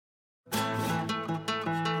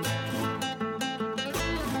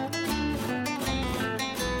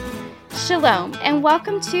Shalom, and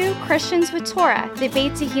welcome to Christians with Torah, the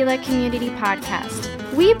Beit Tehillah Community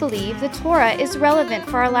Podcast. We believe the Torah is relevant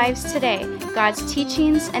for our lives today, God's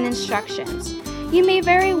teachings and instructions. You may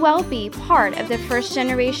very well be part of the first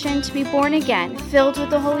generation to be born again, filled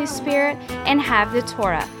with the Holy Spirit, and have the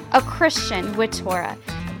Torah, a Christian with Torah.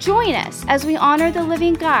 Join us as we honor the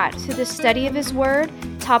living God through the study of His Word,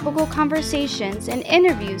 topical conversations, and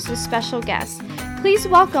interviews with special guests. Please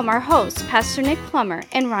welcome our hosts, Pastor Nick Plummer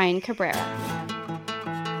and Ryan Cabrera.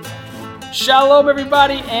 Shalom,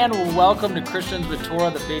 everybody, and welcome to Christians with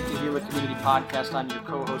Torah, the Beit Tehillah Community Podcast. I'm your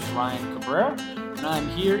co-host, Ryan Cabrera, and I'm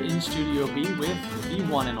here in Studio B with the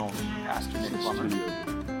one and only Pastor Nick Plummer.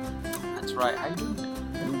 That's right. How you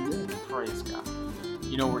doing? Praise God.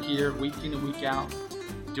 You know, we're here week in and week out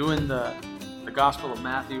doing the Gospel of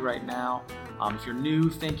Matthew right now. If you're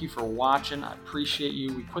new, thank you for watching. I appreciate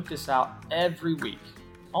you. We put this out every week,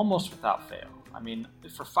 almost without fail. I mean,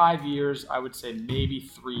 for 5 years, I would say maybe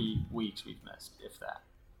 3 weeks we've missed, if that,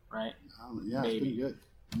 right? Yeah, maybe. It's been good.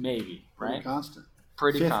 Maybe, right? Pretty constant.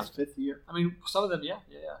 Pretty constant. Fifth year. I mean, some of them, yeah,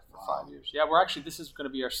 for Wow. 5 years. Yeah, we're actually, this is going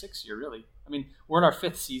to be our 6th year, really. I mean, we're in our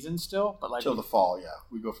 5th season still, but like... Till the fall, yeah.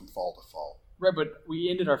 We go from fall to fall. Right, but we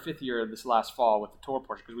ended our 5th year this last fall with the Torah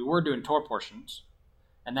portion, because we were doing Torah portions,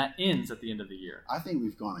 and that ends at the end of the year. I think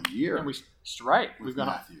we've gone a year. And right. We've gone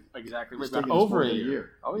Matthew. Exactly. We've gone over a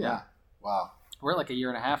year. Oh, yeah. Wow. We're at like a year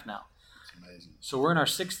and a half now. That's amazing. So we're in our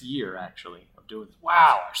 6th year, actually, of doing this.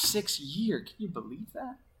 Wow, our 6th year. Can you believe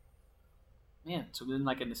that? Man, so then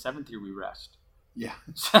like in the 7th year, we rest. Yeah.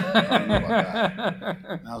 I don't know about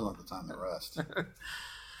that. Now's not the time to rest.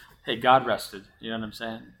 Hey, God rested. You know what I'm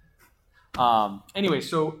saying? Anyway,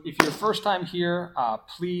 so if you're first time here,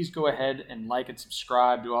 please go ahead and like and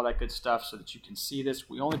subscribe, do all that good stuff so that you can see this.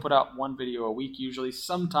 We only put out 1 video a week usually.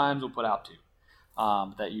 Sometimes we'll put out 2.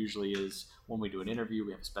 That usually is when we do an interview,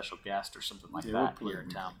 we have a special guest or something like that here in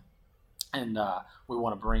town. And we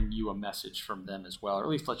want to bring you a message from them as well, or at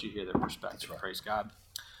least let you hear their perspective. Right. Praise God.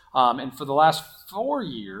 And for the last 4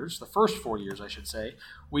 years, the first 4 years, I should say,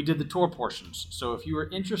 we did the Torah portions. So if you are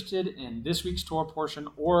interested in this week's Torah portion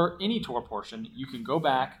or any Torah portion, you can go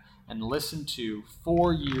back and listen to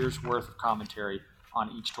 4 years worth of commentary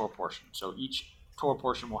on each Torah portion. So each Torah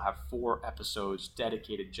portion will have 4 episodes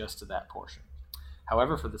dedicated just to that portion.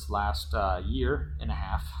 However, for this last year and a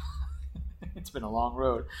half, it's been a long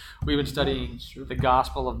road, we've been studying the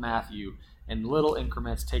Gospel of Matthew in little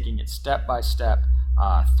increments, taking it step by step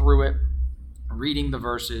through it, reading the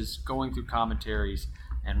verses, going through commentaries,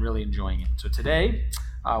 and really enjoying it. So today,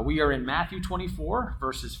 we are in Matthew 24,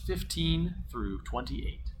 verses 15 through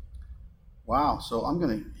 28. Wow, so I'm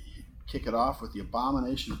going to kick it off with the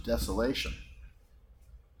abomination of desolation.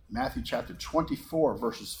 Matthew chapter 24,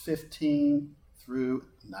 verses 15 through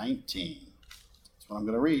 19. That's what I'm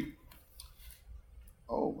going to read.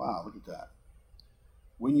 Oh, wow, look at that.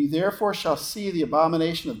 When you therefore shall see the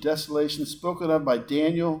abomination of desolation spoken of by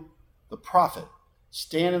Daniel the prophet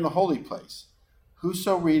stand in the holy place,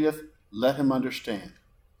 whoso readeth, let him understand.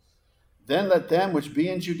 Then let them which be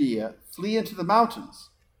in Judea flee into the mountains.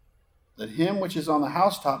 Let him which is on the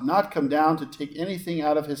housetop not come down to take anything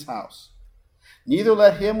out of his house. Neither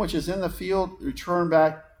let him which is in the field return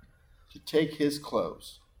back to take his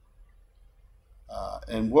clothes.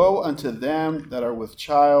 And woe unto them that are with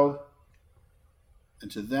child,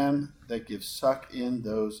 and to them that give suck in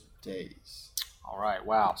those days. All right,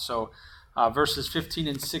 wow. So verses 15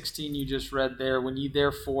 and 16 you just read there. When ye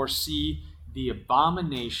therefore see the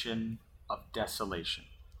abomination of desolation.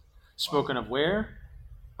 Spoken of where?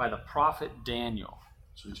 By the prophet Daniel.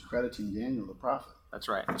 So he's crediting Daniel the prophet. That's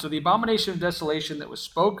right. So the abomination of desolation that was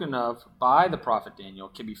spoken of by the prophet Daniel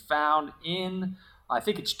can be found in, I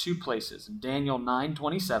think it's 2 places. In Daniel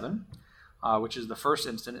 9:27. Which is the first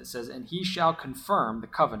instant. It says, and he shall confirm the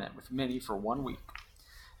covenant with many for 1 week.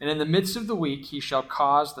 And in the midst of the week he shall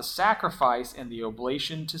cause the sacrifice and the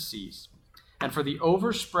oblation to cease. And for the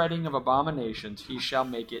overspreading of abominations he shall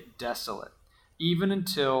make it desolate, even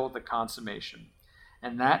until the consummation.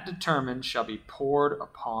 And that determined shall be poured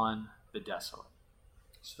upon the desolate.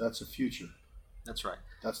 So that's the future. That's right.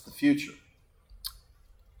 That's the future.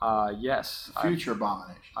 Yes. The future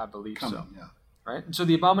abomination. I believe so. Yeah. Right? And so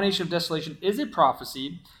the abomination of desolation is a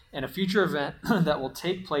prophecy and a future event that will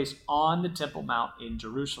take place on the Temple Mount in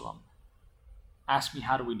Jerusalem. Ask me,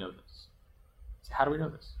 how do we know this? How do we know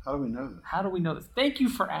this? How do we know this? How do we know this? Thank you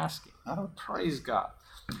for asking. Praise God.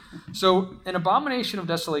 So an abomination of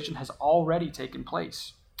desolation has already taken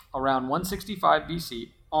place around 165 BC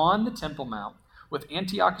on the Temple Mount with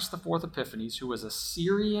Antiochus IV Epiphanes, who was a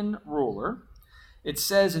Syrian ruler. It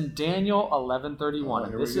says in Daniel 11:31,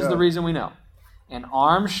 and this is the reason we know. and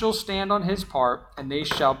arms shall stand on his part, and they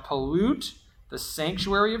shall pollute the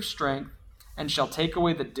sanctuary of strength, and shall take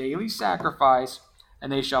away the daily sacrifice,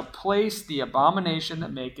 and they shall place the abomination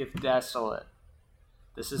that maketh desolate.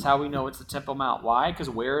 This is how we know it's the Temple Mount. Why? Because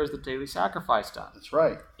where is the daily sacrifice done? That's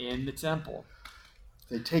right. In the temple.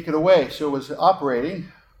 They take it away. So it was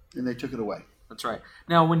operating, and they took it away. That's right.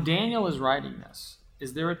 Now, when Daniel is writing this,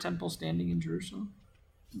 is there a temple standing in Jerusalem?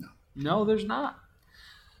 No. No, there's not.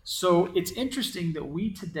 So it's interesting that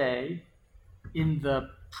we today, in the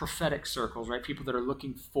prophetic circles, right, people that are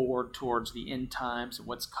looking forward towards the end times and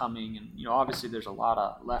what's coming, and obviously there's a lot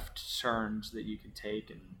of left turns that you can take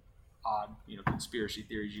and odd, conspiracy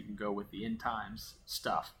theories you can go with the end times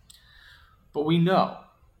stuff. But we know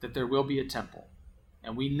that there will be a temple,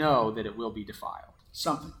 and we know that it will be defiled.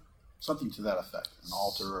 Something to that effect. An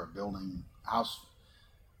altar or a building, house.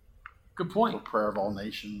 Good point. For prayer of all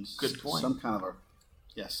nations. Good point. Some kind of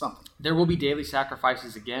something. There will be daily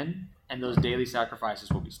sacrifices again, and those daily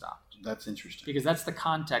sacrifices will be stopped. That's interesting. Because that's the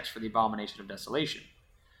context for the abomination of desolation.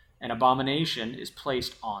 An abomination is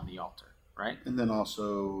placed on the altar, right? And then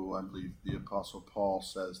also, I believe the Apostle Paul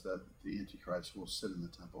says that the Antichrist will sit in the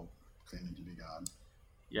temple claiming to be God.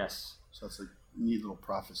 Yes. So that's a neat little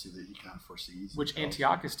prophecy that he kind of foresees. Which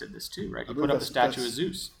Antiochus did this too, right? He I put believe up the statue of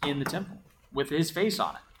Zeus in the temple with his face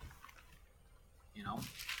on it.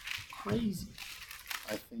 Crazy.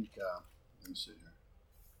 I think, let me see here.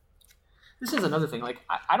 This is another thing. Like,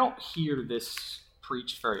 I don't hear this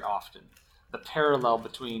preached very often. The parallel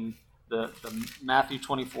between the Matthew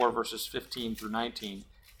 24 verses 15 through 19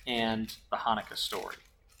 and the Hanukkah story.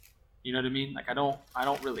 You know what I mean? Like, I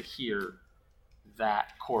don't really hear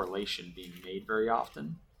that correlation being made very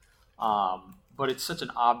often. But it's such an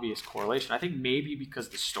obvious correlation. I think maybe because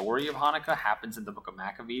the story of Hanukkah happens in the book of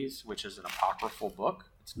Maccabees, which is an apocryphal book.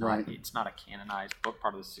 It's not, right. It's not a canonized book,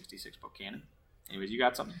 part of the 66 book canon. Anyways, you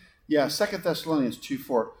got something? Yeah, 2 Thessalonians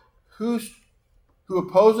 2:4. Who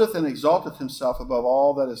opposeth and exalteth himself above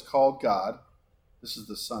all that is called God. This is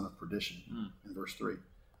the son of perdition in verse 3.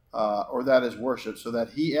 Or that is worshipped, so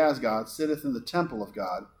that he as God sitteth in the temple of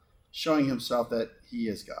God, showing himself that he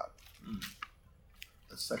is God.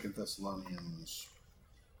 That's 2 Thessalonians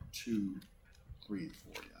 2, 3, and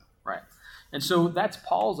 4, yeah. Right. And so that's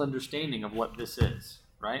Paul's understanding of what this is,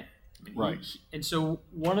 right? Right. And so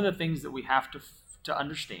one of the things that we have to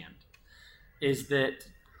understand is that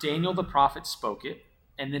Daniel the prophet spoke it,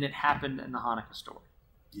 and then it happened in the Hanukkah story.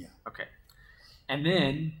 Yeah. Okay. And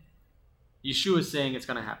then Yeshua is saying it's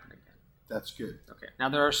going to happen again. That's good. Okay. Now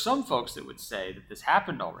there are some folks that would say that this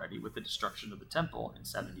happened already with the destruction of the temple in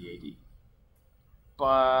 70 AD.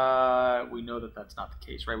 But we know that that's not the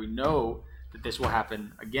case, right? We know that this will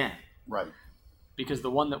happen again. Right. Because the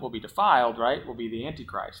one that will be defiled, right, will be the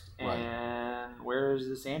Antichrist. Right. And where is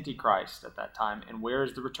this Antichrist at that time? And where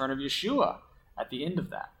is the return of Yeshua at the end of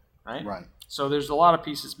that, right? Right. So there's a lot of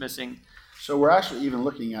pieces missing. So we're actually even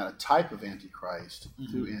looking at a type of Antichrist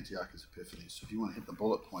through Antiochus Epiphanes. So if you want to hit the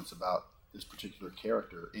bullet points about this particular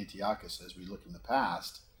character, Antiochus, as we look in the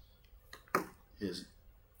past, his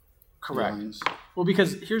Correct. dealings. Well,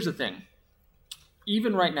 because here's the thing.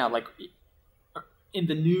 Even right now, like in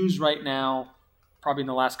the news right now, probably in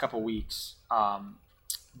the last couple of weeks,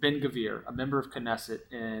 Ben-Gvir, a member of Knesset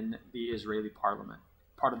in the Israeli parliament,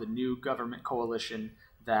 part of the new government coalition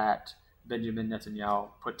that Benjamin Netanyahu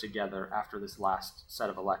put together after this last set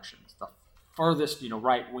of elections, the furthest,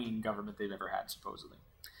 right-wing government they've ever had, supposedly.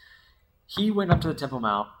 He went up to the Temple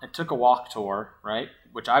Mount and took a walk tour, right,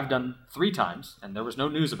 which I've done 3 times, and there was no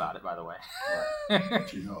news about it, by the way. Right.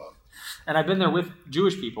 That you know of. And I've been there with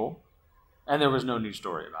Jewish people, and there was no news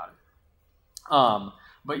story about it.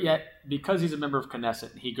 But yet, because he's a member of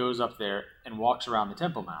Knesset, he goes up there and walks around the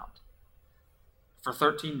Temple Mount for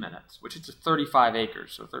 13 minutes, which is 35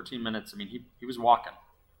 acres. So 13 minutes, he was walking.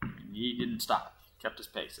 He didn't stop. He kept his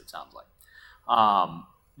pace, it sounds like.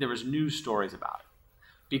 There was news stories about it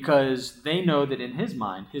because they know that in his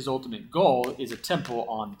mind, his ultimate goal is a temple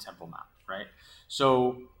on the Temple Mount, right?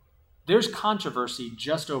 So there's controversy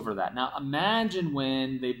just over that. Now, imagine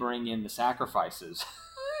when they bring in the sacrifices.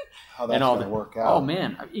 How that's going to work out. Oh,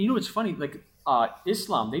 man. It's funny. Like,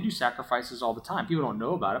 Islam, they do sacrifices all the time. People don't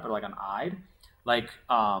know about it, but like on Eid,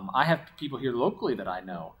 I have people here locally that I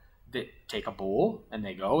know that take a bull and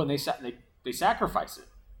they go and they sacrifice it.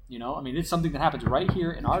 It's something that happens right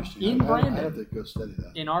here in Brandon. I have to go study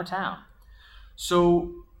that. In our town.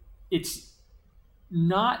 So it's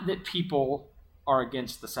not that people are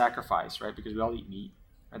against the sacrifice, right? Because we all eat meat.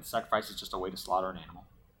 And the sacrifice is just a way to slaughter an animal.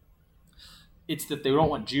 It's that they don't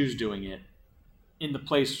want Jews doing it in the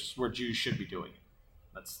place where Jews should be doing it.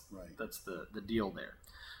 That's the deal there.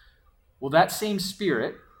 Well, that same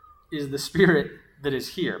spirit is the spirit that is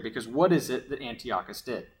here, because what is it that Antiochus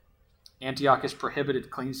did? Antiochus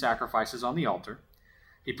prohibited clean sacrifices on the altar.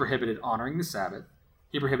 He prohibited honoring the Sabbath.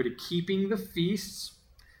 He prohibited keeping the feasts.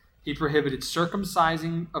 He prohibited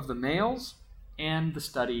circumcising of the males and the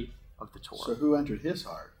study of the Torah. So who entered his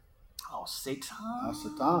heart? Oh, Satan.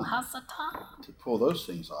 Satan. Satan. To pull those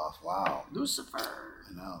things off. Wow. Lucifer.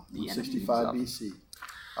 I know. The 165 enemy BC.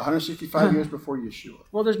 165 years before Yeshua.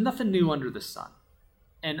 Well, there's nothing new under the sun.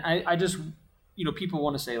 And I just, people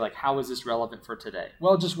want to say, like, how is this relevant for today?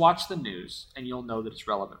 Well, just watch the news and you'll know that it's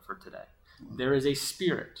relevant for today. There is a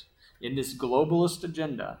spirit in this globalist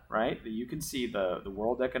agenda, right, that you can see, the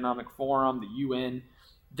World Economic Forum, the UN,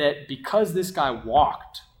 that because this guy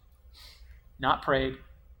walked, not prayed,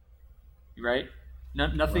 right,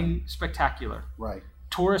 nothing spectacular. Right.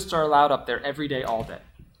 Tourists are allowed up there every day, all day.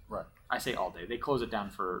 Right. I say all day. They close it down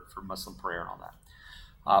for Muslim prayer and all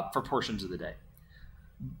that, for portions of the day.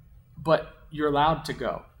 But you're allowed to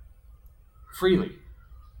go freely.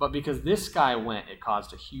 But because this guy went, it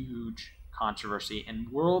caused a huge controversy, and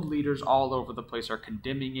world leaders all over the place are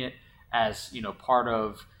condemning it as, part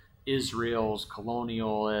of Israel's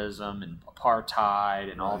colonialism and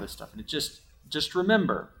apartheid and all this stuff. And it just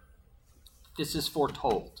remember, this is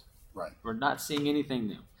foretold. Right. We're not seeing anything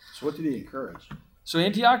new. So what did he encourage? So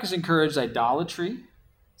Antiochus encouraged idolatry,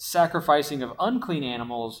 sacrificing of unclean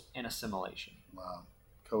animals, and assimilation. Wow.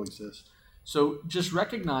 Coexist. So just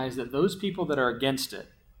recognize that those people that are against it,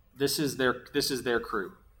 this is their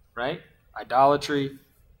crew, right? Idolatry,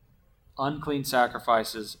 unclean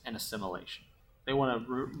sacrifices, and assimilation. They want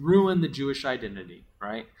to ruin the Jewish identity,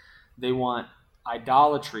 right? They want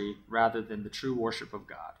idolatry rather than the true worship of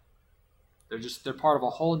God. They're part of a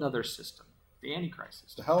whole another system, the Antichrist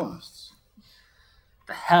system. The Hellenists.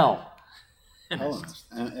 The hell. Hellenists.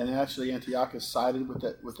 And actually Antiochus sided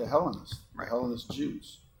with the Hellenists, Right. the Hellenist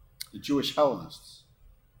Jews, the Jewish Hellenists.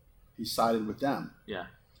 He sided with them Yeah.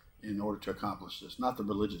 in order to accomplish this, not the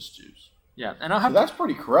religious Jews. Yeah. And I'll So have that's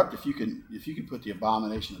pretty corrupt if you can put the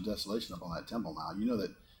abomination of desolation up on that temple now. You know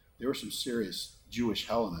that there were some serious Jewish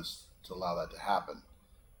Hellenists to allow that to happen.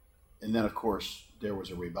 And then, of course, there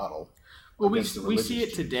was a rebuttal. Well, we against the see it religious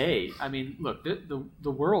Jews. today. I mean, look,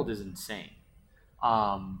 the world is insane.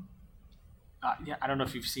 Yeah, I don't know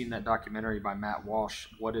if you've seen that documentary by Matt Walsh,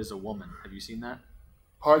 What is a Woman? Have you seen that?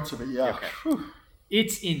 Parts of it, yeah. Okay. Whew.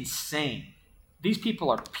 It's insane. These people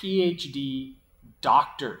are PhD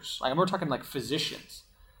doctors. Like, we're talking like physicians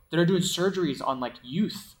that are doing surgeries on like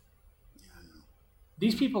youth. Yeah, I know.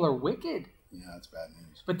 These people are wicked. Yeah, that's bad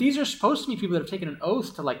news. But these are supposed to be people that have taken an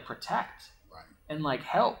oath to like protect Right. and like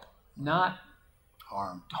help, not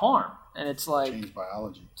Harm. And it's like Change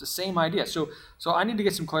biology. it's the same idea. So I need to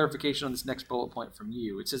get some clarification on this next bullet point from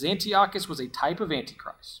you. It says Antiochus was a type of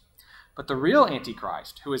Antichrist, but the real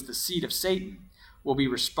Antichrist, who is the seed of Satan, will be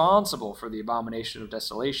responsible for the abomination of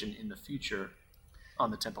desolation in the future on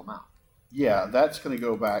the Temple Mount. Yeah, that's going to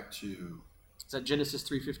go back to, Is that Genesis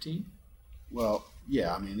 3:15? well,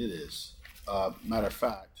 yeah, I mean, it is. Matter of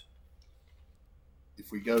fact,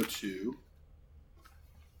 if we go to,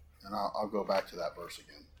 and I'll go back to that verse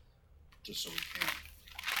again, just so we can.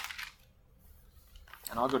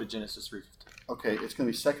 And I'll go to Genesis 3:15. Okay, it's going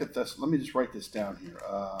to be Second Thess. Let me just write this down here.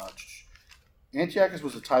 Antiochus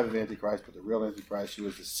was a type of Antichrist, but the real Antichrist, who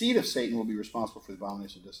is the seed of Satan, will be responsible for the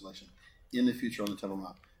abomination of desolation in the future on the Temple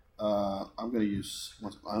Mount. I'm going to use.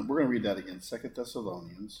 We're going to read that again. 2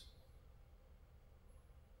 Thessalonians.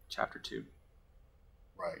 Chapter 2.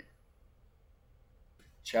 Right.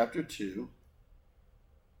 Chapter 2,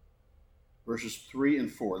 verses 3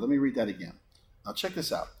 and 4. Let me read that again. Now check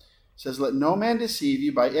this out. It says, "Let no man deceive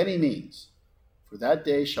you by any means, for that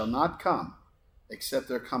day shall not come, except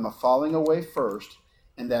there come a falling away first,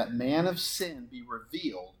 and that man of sin be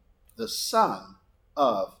revealed, the son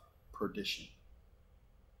of perdition,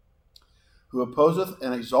 who opposeth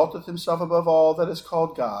and exalteth himself above all that is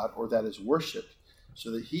called God, or that is worshipped, so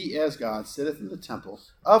that he as God sitteth in the temple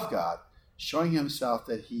of God, showing himself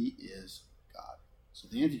that he is God." So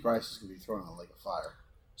the Antichrist is going to be thrown in the lake of fire.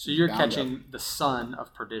 So you're Bound catching the son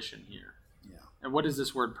of perdition here. Yeah. And what is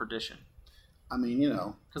this word perdition? I mean, you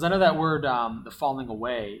know, Because I know that word, the falling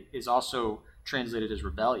away, is also translated as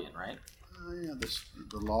rebellion, right?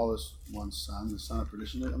 the lawless one's son, the son of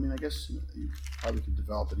perdition. I mean, I guess you probably could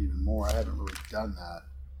develop it even more. I haven't really done that,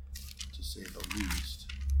 to say the least.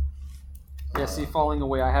 Yeah, see, falling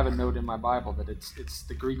away, I have a note in my Bible that it's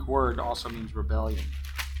the Greek word also means rebellion.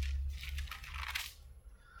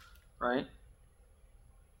 Right?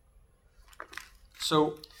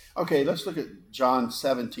 So, Okay, let's look at John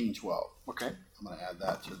 17:12. okay, I'm going to add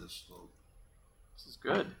that to this little. this is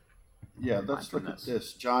good. Yeah, let's look at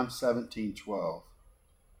this. John 17:12.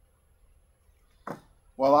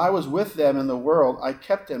 While I was with them in the world, I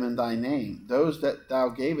kept them in thy name. Those that thou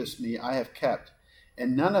gavest me I have kept,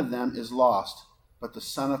 and none of them is lost, but the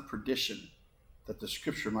son of perdition, that the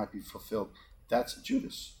scripture might be fulfilled. That's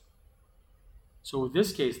Judas. So in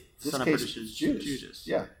this case, the son of perdition is Judas. Judas.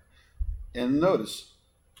 Yeah. And notice,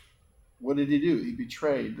 what did he do? He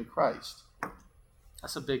betrayed the Christ.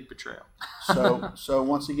 That's a big betrayal. So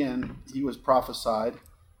once again, he was prophesied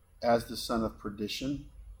as the son of perdition.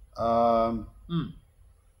 I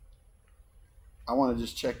want to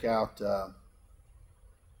just check out.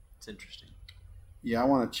 It's interesting. Yeah, I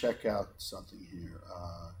want to check out something here.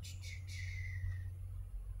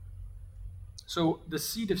 So the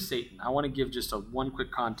seed of Satan, I want to give just one quick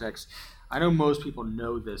context. I know most people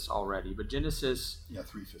know this already, but Genesis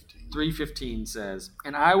 3:15 says,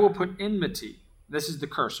 "And I will put enmity." This is the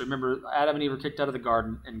curse. So remember, Adam and Eve were kicked out of the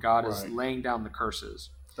garden, and God is laying down the curses.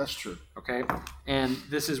 That's true. Okay? And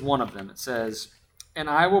this is one of them. It says, "And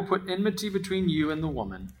I will put enmity between you and the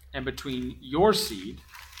woman, and between your seed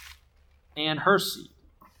and her seed.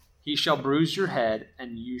 He shall bruise your head,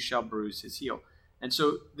 and you shall bruise his heel." And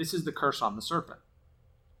so this is the curse on the serpent.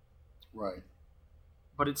 Right.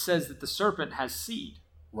 But it says that the serpent has seed.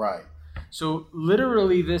 Right. So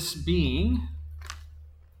literally this being,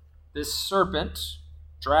 this serpent,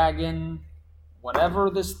 dragon,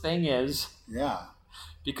 whatever this thing is. Yeah.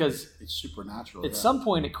 Because it's supernatural. At some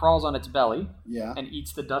point it crawls on its belly. Yeah. And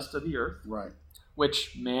eats the dust of the earth. Right.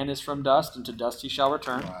 Which man is from dust, and to dust he shall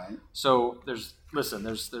return. Right. So there's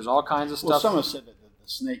all kinds of stuff. Well, some have said that the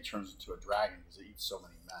snake turns into a dragon because it eats so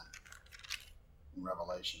many men. In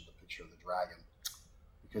Revelation, the picture of the dragon,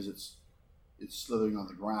 because it's slithering on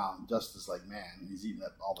the ground. Dust is like man, and he's eating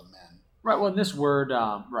up all the men. Right. Well, this word,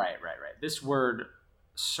 right. This word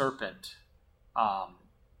serpent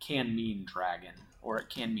can mean dragon, or it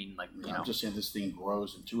can mean I'm just saying this thing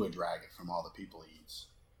grows into a dragon from all the people he eats.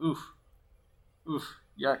 Oof,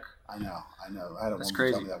 yuck. I know. I had a woman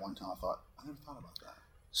tell me that one time. I thought, I never thought about that.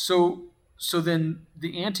 So then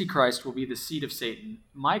the Antichrist will be the seed of Satan.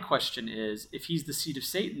 My question is, if he's the seed of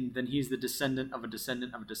Satan, then he's the descendant of a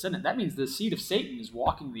descendant of a descendant. That means the seed of Satan is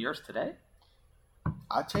walking the earth today?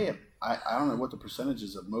 I tell you, I don't know what the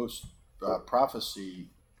percentages of most prophecy.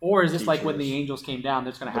 Or is this teachers, like when the angels came down,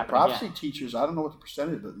 that's going to happen again? The prophecy again? teachers, I don't know what the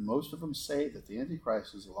percentage, but most of them say that the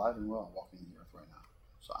Antichrist is alive and well walking the earth right now.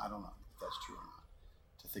 So I don't know if that's true or not,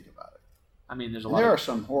 to think about it. I mean, there are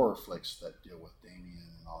some horror flicks that deal with Damien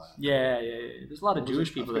and all that. Yeah. There's a lot of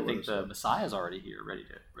Jewish people that think the Messiah's already here, ready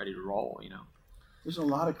to roll, There's a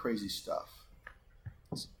lot of crazy stuff.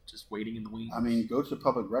 It's just waiting in the wings. I mean, go to the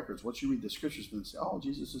public records. Once you read the scriptures and say, "Oh,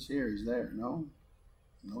 Jesus is here, he's there." No,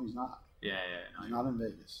 he's not. Yeah. No, he's not in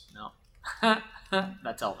Vegas. No.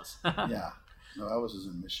 That's Elvis. Yeah. No, Elvis is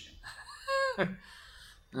in Michigan.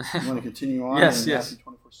 You want to continue on? Yes. Matthew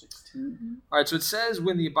 24:16. All right, so it says,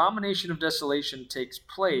 when the abomination of desolation takes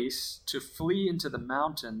place, to flee into the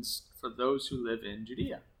mountains for those who live in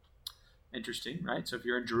Judea. Interesting, right? So if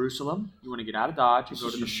you're in Jerusalem, you want to get out of Dodge and go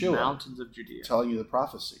to the mountains of Judea. Telling you the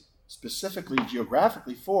prophecy, specifically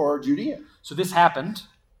geographically for Judea. So this happened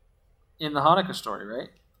in the Hanukkah story, right?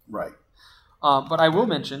 Right. But I will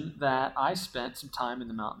mention that I spent some time in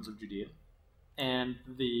the mountains of Judea. And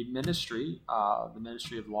the ministry of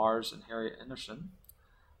Lars and Harriet Anderson,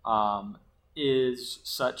 is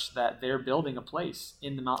such that they're building a place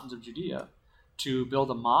in the mountains of Judea to build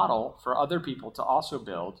a model for other people to also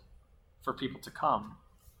build, for people to come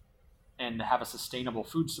and to have a sustainable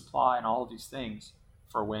food supply and all of these things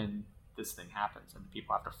for when this thing happens and the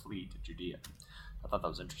people have to flee to Judea. I thought that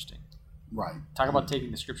was interesting. Right. Talk about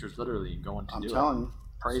taking the scriptures literally and going to do it. I'm telling you.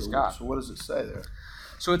 Praise God. So what does it say there?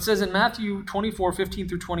 So it says in Matthew 24:15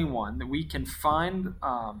 through 21 that we can find,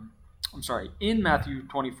 in Matthew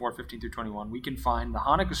 24:15 through 21, we can find the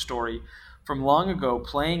Hanukkah story from long ago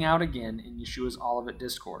playing out again in Yeshua's Olivet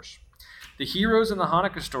Discourse. The heroes in the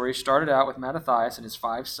Hanukkah story started out with Mattathias and his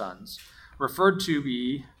 5 sons, referred to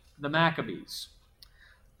be the Maccabees.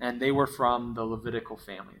 And they were from the Levitical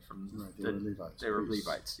family. They were Levites. They were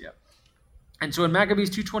Levites, yeah. And so in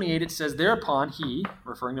Maccabees 2:28 it says, thereupon he,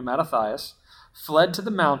 referring to Mattathias, fled to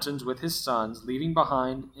the mountains with his sons, leaving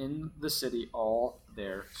behind in the city all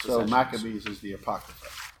their possessions. So Maccabees is the Apocrypha.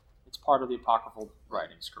 It's part of the apocryphal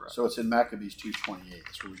writings, correct? So it's in Maccabees 2:28.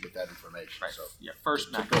 That's where we get that information. Right. So yeah,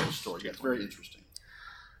 first Maccabees story. Yeah, it's very interesting.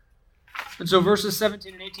 And so verses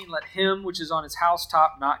 17 and 18, let him which is on his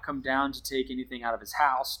housetop not come down to take anything out of his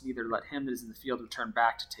house, neither let him that is in the field return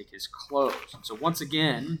back to take his clothes. And so once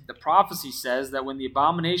again, the prophecy says that when the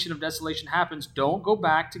abomination of desolation happens, don't go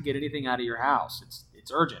back to get anything out of your house.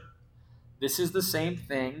 It's urgent. This is the same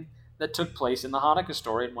thing that took place in the Hanukkah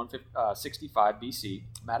story in 165 BC.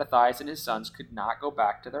 Mattathias and his sons could not go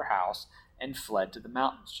back to their house and fled to the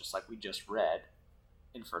mountains, just like we just read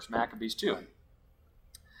in 1 Maccabees 2. Right.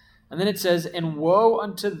 And then it says, and woe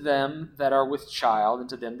unto them that are with child, and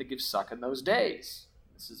to them that give suck in those days.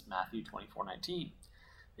 This is Matthew 24:19.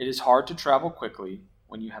 It is hard to travel quickly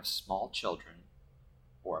when you have small children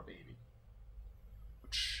or a baby.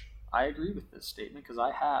 Which I agree with this statement because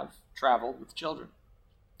I have traveled with children,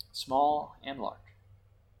 small and large.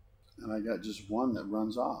 And I got just one that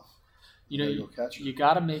runs off. You know, Go catch her. you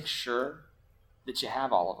got to make sure that you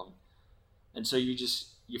have all of them. And so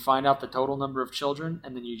you find out the total number of children,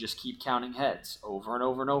 and then you just keep counting heads over and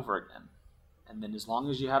over and over again. And then as long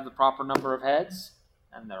as you have the proper number of heads,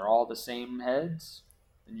 and they're all the same heads,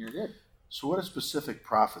 then you're good. So what is specific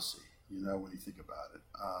prophecy, when you think about it?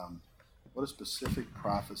 What is specific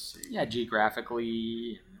prophecy? Yeah,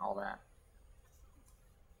 geographically and all that.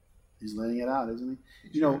 He's laying it out, isn't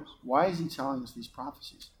he? Sure. Why is he telling us these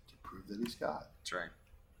prophecies? To prove that he's God. That's right.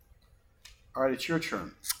 All right, it's your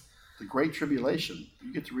turn. The Great Tribulation.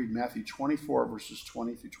 You get to read Matthew 24, verses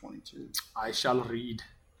 20 through 22. I shall read.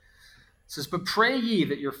 It says, but pray ye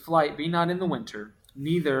that your flight be not in the winter,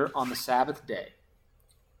 neither on the Sabbath day.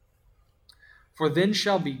 For then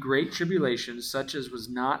shall be great tribulation, such as was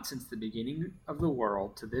not since the beginning of the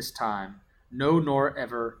world to this time, no, nor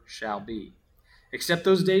ever shall be. Except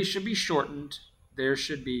those days should be shortened, there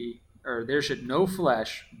should no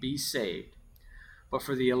flesh be saved. But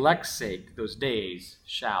for the elect's sake, those days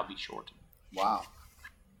shall be shortened. Wow.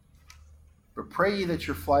 But pray ye that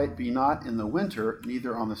your flight be not in the winter,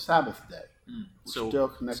 neither on the Sabbath day. So still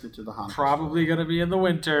connected to the Hanukkah probably going to be in the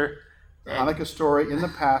winter. The Hanukkah story in the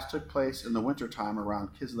past took place in the wintertime around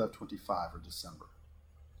Kislev 25 or December.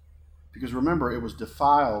 Because remember, it was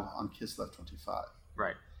defiled on Kislev 25.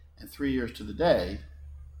 Right. And 3 years to the day,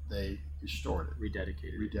 they restored it.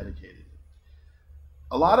 Rededicated it.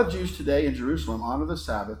 A lot of Jews today in Jerusalem honor the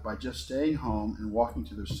Sabbath by just staying home and walking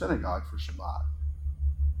to their synagogue for Shabbat.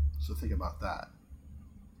 So think about that.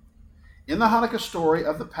 In the Hanukkah story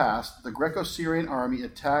of the past, the Greco-Syrian army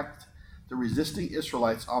attacked the resisting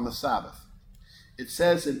Israelites on the Sabbath. It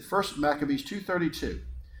says in 1 Maccabees 2:32,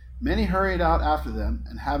 many hurried out after them,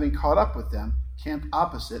 and having caught up with them, camped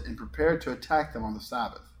opposite and prepared to attack them on the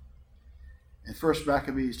Sabbath. In 1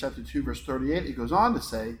 Maccabees chapter 2, verse 38, it goes on to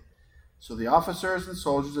say, so the officers and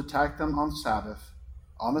soldiers attacked them on the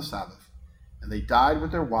Sabbath, and they died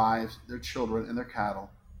with their wives, their children, and their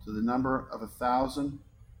cattle, to the number of 1,000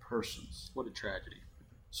 persons. What a tragedy.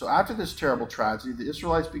 So after this terrible tragedy, the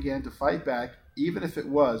Israelites began to fight back, even if it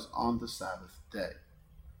was on the Sabbath day.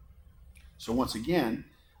 So once again,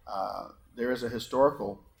 there is a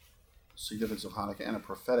historical significance of Hanukkah and a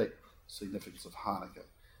prophetic significance of Hanukkah,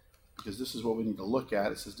 because this is what we need to look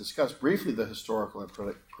at. It says, discuss briefly the historical and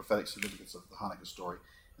prophetic significance of the Hanukkah story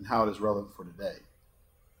and how it is relevant for today.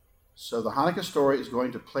 So the Hanukkah story is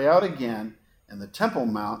going to play out again, and the Temple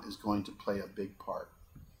Mount is going to play a big part.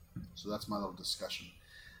 So that's my little discussion.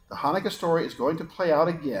 The Hanukkah story is going to play out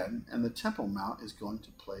again, and the Temple Mount is going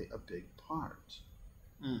to play a big part.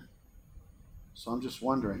 So I'm just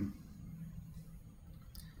wondering,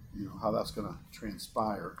 how that's going to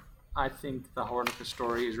transpire. I think the Hanukkah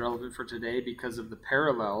story is relevant for today because of the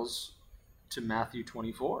parallels to Matthew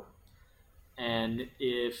 24. And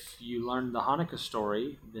if you learn the Hanukkah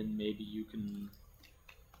story, then maybe you can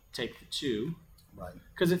take the two. Right.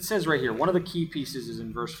 Because it says right here, one of the key pieces is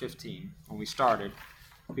in verse 15 when we started.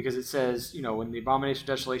 Because it says, when the abomination of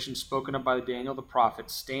desolation spoken of by Daniel the prophet,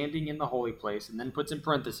 standing in the holy place, and then puts in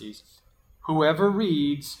parentheses, whoever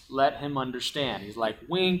reads, let him understand. He's like,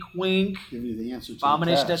 wink, wink. Give you the answer to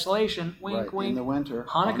Abomination, the test. desolation, wink, Right. wink. In the winter.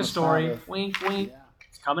 Hanukkah story, Sabbath. wink, wink. Yeah.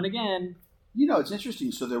 It's coming again. It's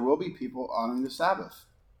interesting. So there will be people honoring the Sabbath.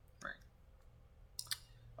 Right.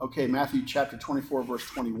 Okay, Matthew chapter 24, verse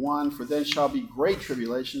 21. For then shall be great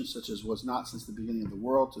tribulation, such as was not since the beginning of the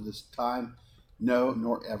world to this time, no,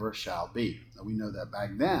 nor ever shall be. Now we know that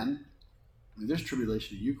back then, there's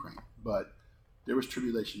tribulation in Ukraine, but there was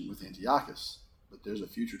tribulation with Antiochus. But there's a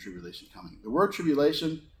future tribulation coming. The word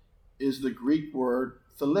tribulation is the Greek word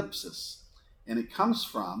thalipsis, and it comes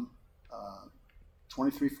from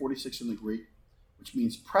 2346 in the Greek, which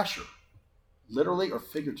means pressure, literally or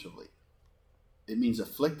figuratively. It means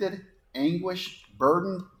afflicted, anguish,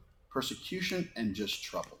 burden, persecution, and just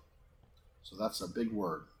trouble. So that's a big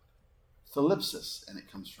word. Thalipsis, and it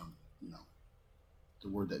comes from, the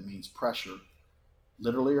word that means pressure,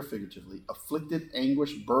 literally or figuratively, afflicted,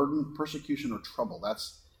 anguish, burden, persecution, or trouble.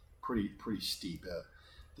 That's pretty steep.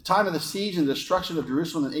 The time of the siege and destruction of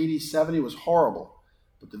Jerusalem in AD 70 was horrible.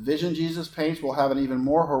 But the vision Jesus paints will have an even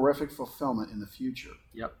more horrific fulfillment in the future.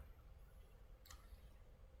 Yep.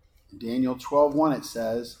 In Daniel 12:1 it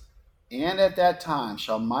says, "And at that time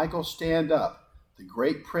shall Michael stand up, the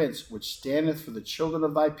great prince which standeth for the children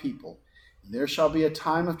of thy people. And there shall be a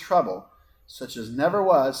time of trouble, such as never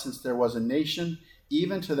was since there was a nation,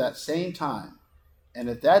 even to that same time. And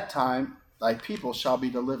at that time thy people shall be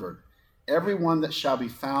delivered, every one that shall be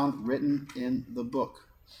found written in the book."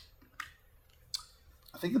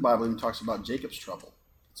 I think the Bible even talks about Jacob's trouble.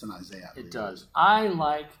 It's in Isaiah. It does. I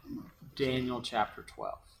like Daniel chapter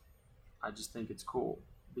 12. I just think it's cool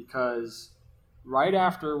because right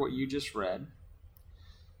after what you just read,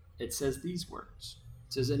 it says these words.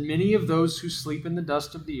 It says, "And many of those who sleep in the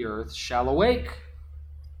dust of the earth shall awake,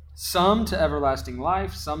 some to everlasting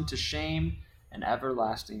life, some to shame and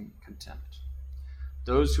everlasting contempt.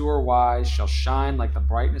 Those who are wise shall shine like the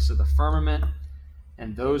brightness of the firmament,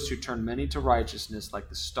 and those who turn many to righteousness like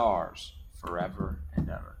the stars forever and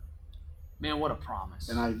ever." Man, what a promise.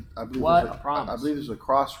 And I believe What there's a promise. I believe there's a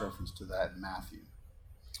cross reference to that in Matthew.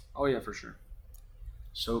 Oh, yeah, for sure.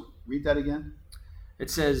 So read that again. It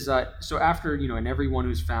says, so after, and everyone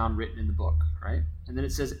who's found written in the book, right? And then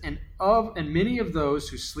it says, and many of those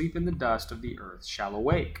who sleep in the dust of the earth shall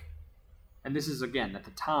awake. And this is, again, at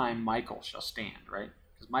the time Michael shall stand, right?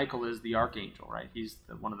 Because Michael is the archangel, right? He's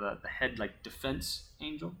one of the head, defense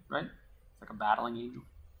angel, right? It's like a battling angel.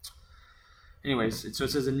 Anyways, so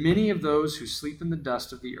it says, "And many of those who sleep in the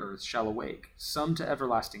dust of the earth shall awake, some to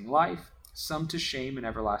everlasting life, some to shame and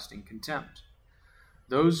everlasting contempt.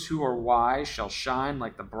 Those who are wise shall shine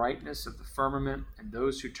like the brightness of the firmament, and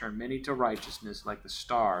those who turn many to righteousness like the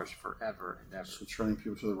stars forever and ever." So turning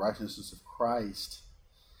people to the righteousness of Christ.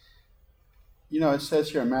 It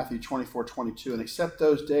says here in Matthew 24:22, "And except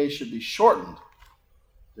those days should be shortened,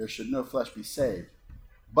 there should no flesh be saved.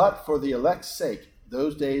 But for the elect's sake,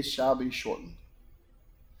 those days shall be shortened."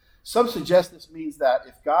 Some suggest this means that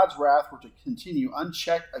if God's wrath were to continue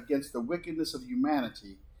unchecked against the wickedness of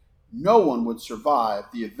humanity, no one would survive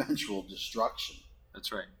the eventual destruction.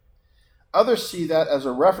 That's right. Others see that as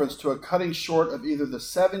a reference to a cutting short of either the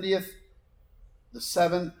 7th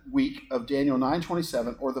week of Daniel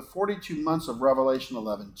 9:27 or the 42 months of Revelation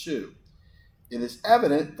 11:2. It is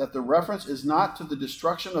evident that the reference is not to the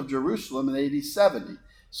destruction of Jerusalem in AD 70,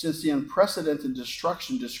 since the unprecedented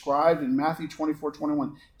destruction described in Matthew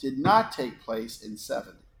 24:21 did not take place in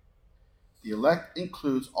 70. The elect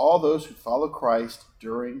includes all those who follow Christ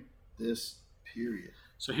during this period.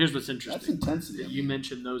 So here's what's interesting. That's intensity. You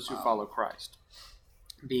mentioned those who follow Christ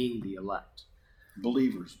being the elect.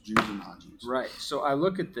 Believers, Jews and non-Jews. Right. So I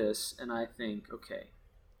look at this and I think, okay,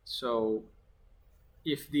 so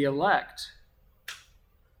if the elect,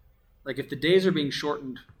 if the days are being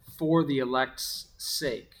shortened for the elect's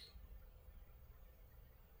sake,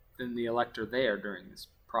 then the elect are there during this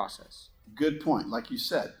process. Good point. Like you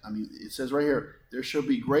said, it says right here, "There shall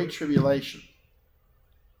be great tribulation."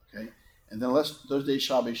 Okay? And then those days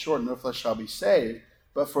shall be short, no flesh shall be saved,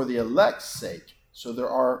 but for the elect's sake. So there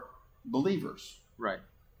are believers, Right.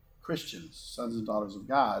 Christians, sons and daughters of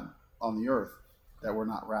God on the earth that were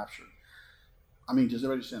not raptured. Does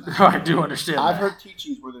everybody understand that? I do understand I've that. heard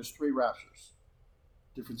teachings where there's 3 raptures,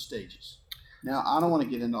 different stages. Now, I don't want to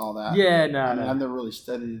get into all that. Yeah, no. I've never really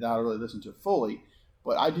studied it out or really listened to it fully,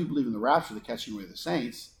 but I do believe in the rapture, the catching away of the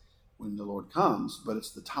saints when the Lord comes, but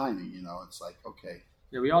it's the timing, it's like, okay.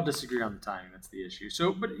 Yeah, we all disagree on the timing. That's the issue.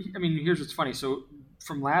 So, but here's what's funny. So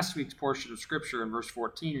from last week's portion of Scripture in verse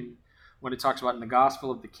 14, when it talks about, "In the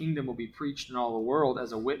gospel of the kingdom will be preached in all the world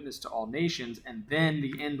as a witness to all nations, and then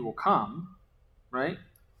the end will come," right?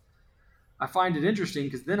 I find it interesting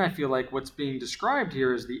because then I feel like what's being described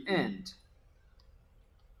here is the end.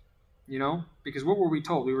 Because what were we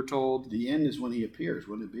told? We were told The end is when he appears,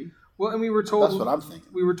 wouldn't it be? Well, and we were told That's what I'm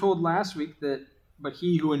thinking. We were told last week that, "But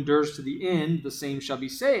he who endures to the end, the same shall be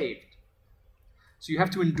saved." So you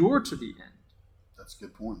have to endure to the end. That's a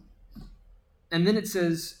good point. And then it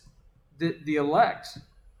says that the elect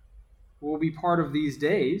will be part of these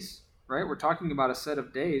days, right? We're talking about a set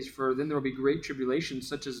of days, for then there will be great tribulation,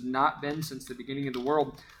 such as not been since the beginning of the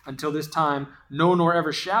world until this time, no nor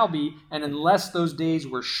ever shall be. And unless those days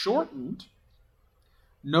were shortened,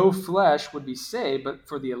 no flesh would be saved, but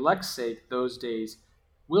for the elect's sake, those days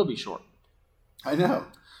will be shortened. I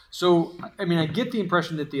know. So, I get the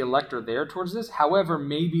impression that the elect are there towards this. However,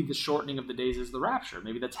 maybe the shortening of the days is the rapture.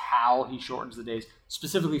 Maybe that's how he shortens the days,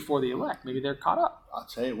 specifically for the elect. Maybe they're caught up. I'll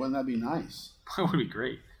tell you, wouldn't that be nice? That would be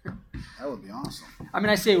great. That would be awesome.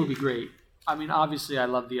 I say it would be great. Obviously, I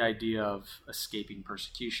love the idea of escaping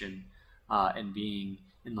persecution and being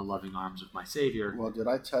in the loving arms of my Savior. Well, did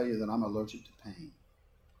I tell you that I'm allergic to pain?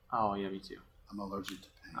 Oh, yeah, me too. I'm allergic to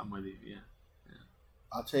pain. I'm with you, yeah.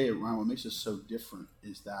 I'll tell you, Ryan, what makes us so different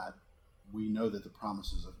is that we know that the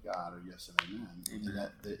promises of God are yes and amen. And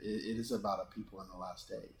that it is about a people in the last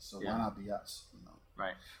days. So why not be us? You know?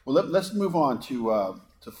 Right. Well, let's move on to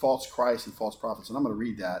false Christ and false prophets. And I'm going to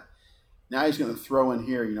read that. Now he's going to throw in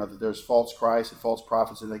here, that there's false Christ and false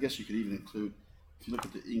prophets. And I guess you could even include, if you look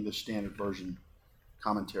at the English Standard Version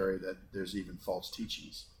commentary, that there's even false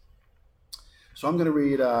teachings. So I'm going to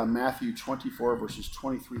read Matthew 24, verses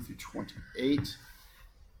 23 through 28.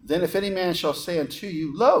 Then if any man shall say unto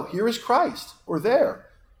you, Lo, here is Christ, or there,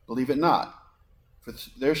 believe it not. For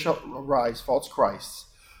there shall arise false Christs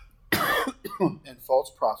and false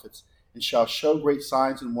prophets, and shall show great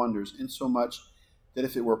signs and wonders, insomuch that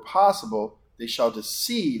if it were possible, they shall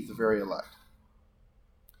deceive the very elect.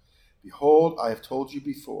 Behold, I have told you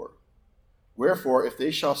before. Wherefore, if they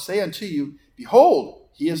shall say unto you, Behold,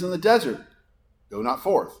 he is in the desert, go not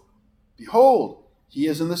forth. Behold, he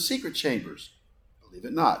is in the secret chambers, believe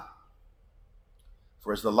it not.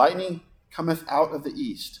 For as the lightning cometh out of the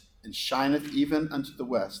east, and shineth even unto the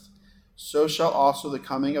west, so shall also the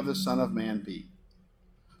coming of the Son of Man be.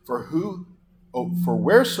 For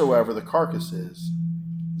wheresoever the carcass is,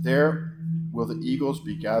 there will the eagles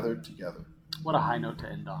be gathered together. What a high note to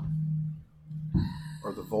end on.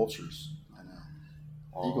 Or the vultures, I know.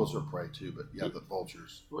 Oh. Eagles are prey too, but the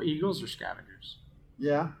vultures. Well, eagles are scavengers.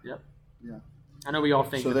 Yeah. Yep. Yeah. I know we all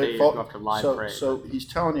think that they go after live prey. So he's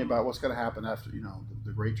telling you about what's going to happen after,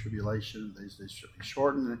 the Great Tribulation. They should be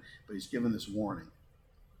shortened, but he's given this warning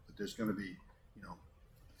that there's going to be,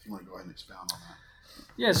 if you want to go ahead and expound on that.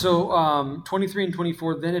 Yeah, so 23 and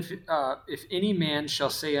 24, then if any man shall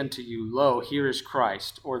say unto you, Lo, here is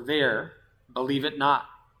Christ, or there, believe it not.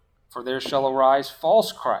 For there shall arise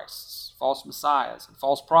false Christs, false messiahs, and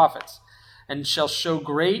false prophets, and shall show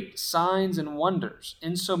great signs and wonders,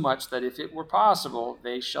 insomuch that if it were possible,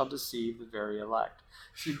 they shall deceive the very elect.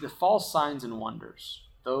 See, the false signs and wonders,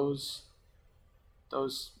 those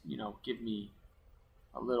give me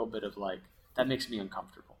a little bit of that makes me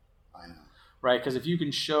uncomfortable. I know. Right? Because if you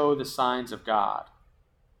can show the signs of God,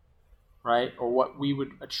 right, or what we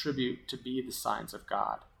would attribute to be the signs of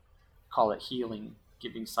God, call it healing,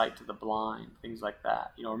 giving sight to the blind, things like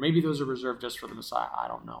that, or maybe those are reserved just for the Messiah, I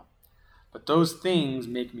don't know. But those things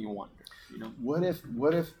make me wonder, What if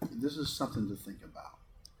this is something to think about?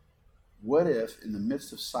 What if in the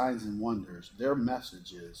midst of signs and wonders, their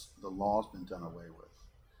message is the law's been done away with?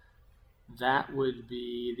 That would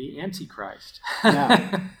be the Antichrist.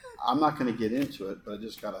 Now, I'm not going to get into it, but I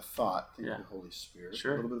just got a thought. Thank the Holy Spirit.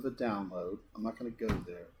 Sure. A little bit of a download. I'm not going to go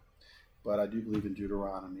there. But I do believe in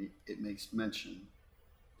Deuteronomy. It makes mention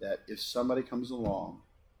that if somebody comes along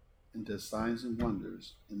and does signs and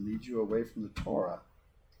wonders and leads you away from the Torah,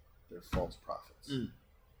 they're false prophets.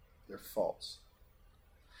 They're false.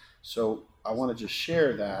 So I want to just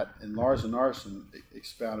share that, and Lars Anarsson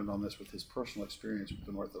expounded on this with his personal experience with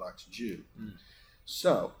an Orthodox Jew.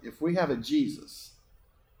 So if we have a Jesus,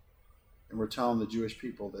 and we're telling the Jewish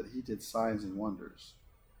people that he did signs and wonders,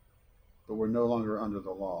 but we're no longer under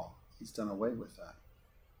the law, he's done away with that.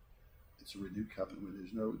 It's a renewed covenant.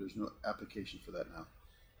 There's no application for that now.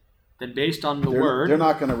 Then based on the word... They're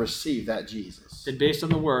not going to receive that Jesus. Then based on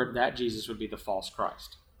the word, that Jesus would be the false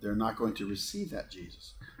Christ. They're not going to receive that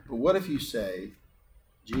Jesus. But what if you say,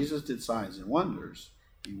 Jesus did signs and wonders,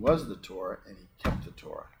 he was the Torah, and he kept the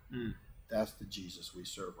Torah? That's the Jesus we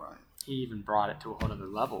serve, Ryan. He even brought it to a whole other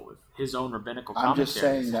level with his own rabbinical commentaries. I'm just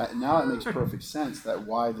saying that now it makes perfect sense that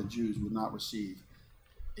why the Jews would not receive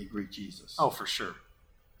a Greek Jesus. Oh, for sure.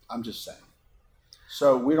 I'm just saying.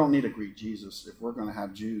 So we don't need a Greek Jesus. If we're going to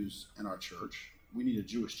have Jews in our church, we need a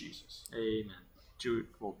Jewish Jesus. Amen.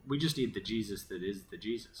 We just need the Jesus that is the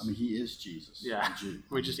Jesus. I mean, he is Jesus. Yeah,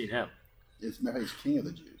 we just need him. He's King of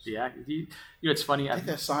the Jews. Yeah, it's funny. Take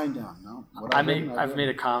that sign down. No, I've made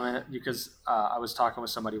a comment because I was talking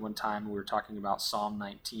with somebody one time. We were talking about Psalm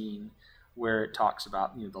 19, where it talks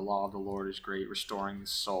about the law of the Lord is great, restoring the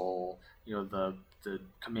soul. The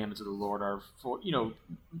commandments of the Lord are for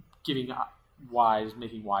giving wise,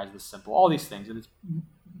 making wise the simple. All these things, and it's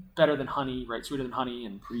better than honey, right? Sweeter than honey,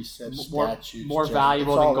 and precepts, statutes, more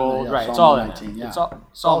valuable than gold, right? It's all in 19, there. Yeah.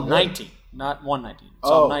 Psalm 19, not 119.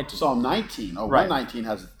 Psalm 19. Psalm 19. Oh, right. 119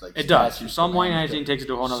 has it does. Psalm 119 takes it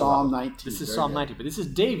to a whole other Psalm level. 19. This is Psalm 19, but this is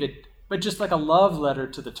David, but just like a love letter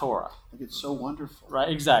to the Torah. I think it's so wonderful. Right,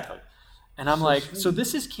 exactly. And I'm so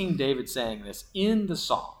this is King David saying this in the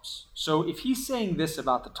Psalms. So if he's saying this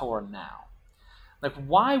about the Torah now,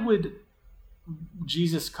 why would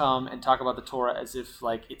Jesus come and talk about the Torah as if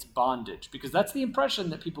it's bondage? Because that's the impression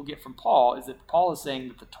that people get from Paul, is that Paul is saying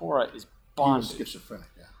that the Torah is bondage. He was schizophrenic,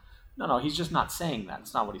 yeah. No, he's just not saying that.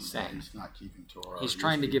 That's not what he's saying. He's not keeping Torah. He's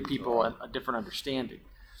trying to give people a different understanding.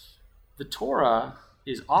 The Torah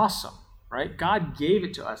is awesome, right? God gave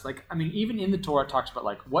it to us. Like, I mean, even in the Torah, it talks about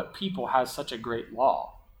like what people has such a great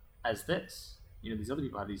law as this. You know, these other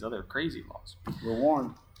people have these other crazy laws. We're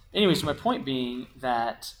warned. Anyway, so my point being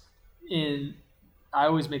that I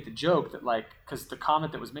always make the joke that like, because the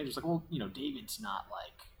comment that was made was like, well, you know, David's not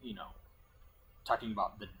like, you know, talking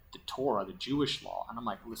about the Torah, the Jewish law. And I'm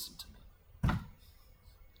like, listen to me.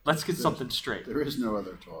 Let's get something straight. There is no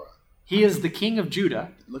other Torah. He is the king of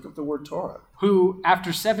Judah. Look up the word Torah. Who,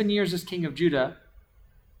 after 7 years as king of Judah,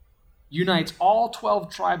 unites all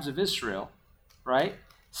 12 tribes of Israel, right?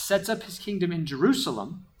 Sets up his kingdom in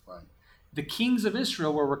Jerusalem. Right. The kings of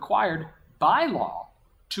Israel were required by law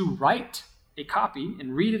to write a copy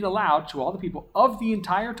and read it aloud to all the people of the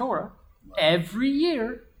entire Torah every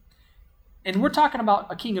year. And we're talking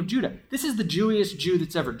about a king of Judah. This is the Jewiest Jew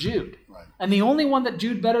that's ever Jewed. Right. And the only one that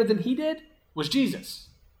Jewed better than he did was Jesus.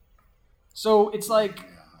 So it's like,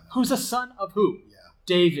 who's a son of who? Yeah.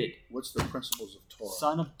 David. What's the principles of Torah?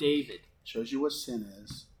 Son of David. Shows you what sin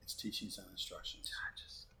is. It's teachings and instructions.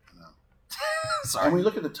 I know. Sorry. And we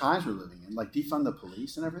look at the times we're living in, like defund the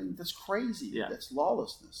police and everything. That's crazy. Yeah. That's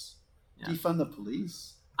lawlessness. Yeah. Defund the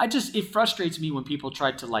police. It frustrates me when people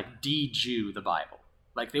try to like de-Jew the Bible.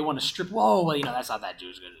 Like they want to strip, whoa, well, you know, that's not that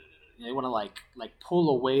Jewish. They want to like pull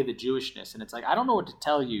away the Jewishness. And it's like, I don't know what to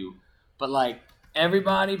tell you, but like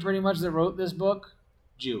everybody pretty much that wrote this book,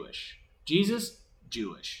 Jewish. Jesus,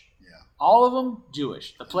 Jewish. Yeah. All of them,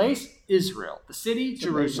 Jewish. The place, Israel. The city, It's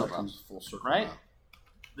amazing Jerusalem. it comes full circle Right? now.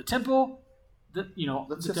 The temple, Let's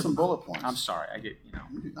the hit some bullet points. I'm sorry, I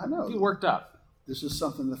I know. get worked up. This is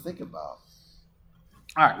something to think about.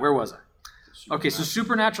 All right, where was I? Okay, so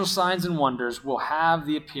supernatural signs and wonders will have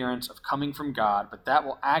the appearance of coming from God, but that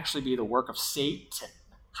will actually be the work of Satan,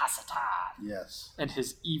 Hasatan, Yes. and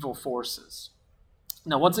his evil forces.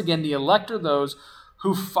 Now, once again, the elect are those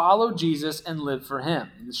who follow Jesus and live for him.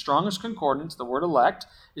 In the strongest concordance, the word elect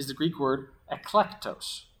is the Greek word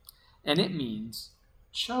eklektos, and it means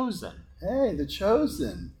chosen. Hey, the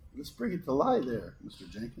chosen. Let's bring it to light there, Mr.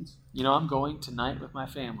 Jenkins. You know, I'm going tonight with my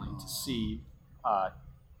family to see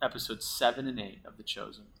episodes 7 and 8 of The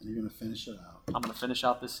Chosen. And you're going to finish it out. I'm going to finish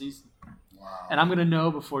out this season. Wow. And I'm going to know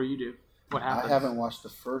before you do what happens. I haven't watched the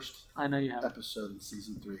first I know you haven't. episode in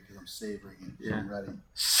season 3 because I'm savoring it. Yeah. I'm ready.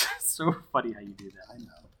 So funny how you do that. I know.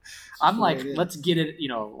 I'm like, let's get it,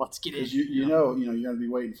 let's get it. Because you know you're going to be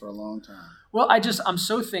waiting for a long time. Well, I'm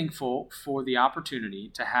so thankful for the opportunity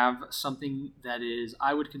to have something that is,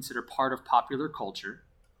 I would consider part of popular culture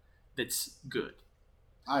that's good.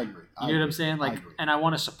 I agree. You know what I'm saying? Like, I agree. and I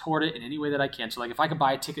want to support it in any way that I can. So, like, if I could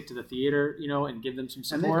buy a ticket to the theater, and give them some And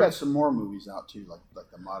support. they've got some more movies out too, like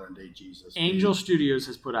the modern day Jesus. Angel Studios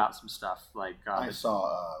has put out some stuff. Like, I saw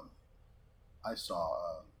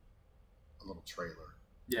a little trailer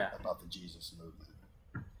about the Jesus movement.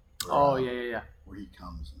 Where, yeah. Where he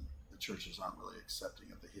comes and the churches aren't really accepting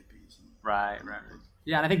of the hippies. And, Right.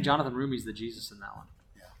 Yeah, and I think Jonathan Rumi's the Jesus in that one.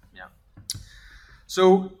 Yeah.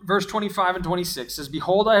 So, verse 25 and 26 says,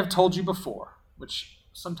 "Behold, I have told you before," which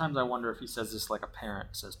sometimes I wonder if he says this like a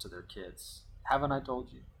parent says to their kids. Haven't I told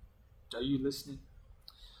you? Are you listening?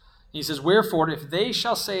 He says, "Wherefore, if they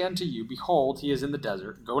shall say unto you, Behold, he is in the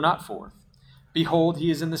desert, go not forth. Behold, he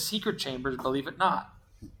is in the secret chambers, believe it not."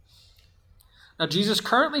 Now, Jesus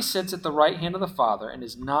currently sits at the right hand of the Father and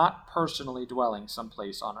is not personally dwelling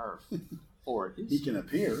someplace on earth. Or He can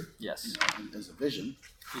appear. Yes. As a vision.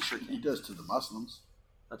 He sure He can. does to the Muslims.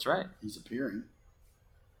 That's right. He's appearing.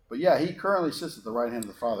 But yeah, he currently sits at the right hand of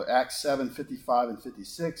the Father. Acts 7:55 and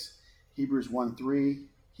 56, Hebrews 1:3,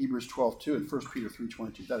 Hebrews 12:2, and 1 Peter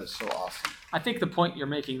 3:22. That is so awesome. I think the point you're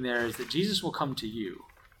making there is that Jesus will come to you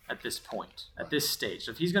at this point, at this stage.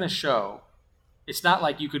 So if he's going to show, it's not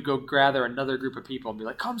like you could go gather another group of people and be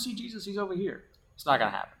like, come see Jesus, he's over here. It's not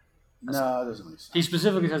going to happen. No, it doesn't make sense. He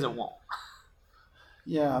specifically says it won't.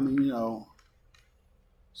 Yeah, I mean,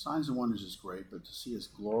 signs and wonders is great, but to see his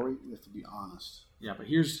glory, we have to be honest. Yeah, but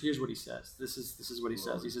here's what he says. This is what he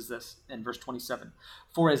says. He says this in verse 27.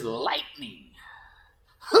 "For as lightning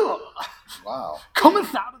Wow.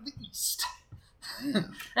 cometh out of the east,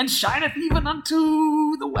 Man. and shineth even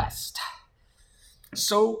unto the west,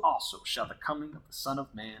 so also shall the coming of the Son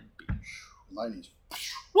of Man be." Lightning's.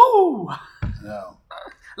 Woo! No.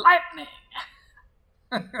 Lightning!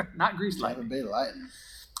 Not grease Tampa lightning. Bay Lightning.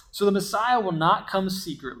 So the Messiah will not come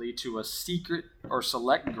secretly to a secret or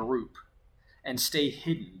select group and stay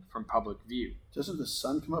hidden from public view. Doesn't the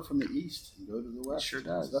sun come up from the east and go to the west? sure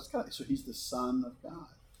does. So he's the Son of God.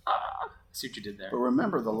 See what you did there. But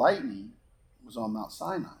remember, the lightning was on Mount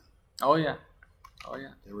Sinai. Oh yeah. Oh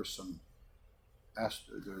yeah. There were some that's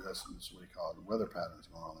what do you call it, weather patterns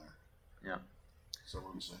going on there. Yeah. So what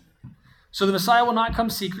are we saying? So the Messiah will not come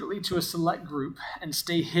secretly to a select group and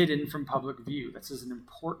stay hidden from public view. This is an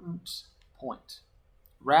important point.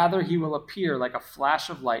 Rather, he will appear like a flash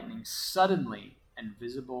of lightning, suddenly and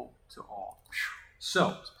visible to all.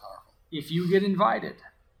 So, if you get invited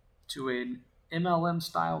to an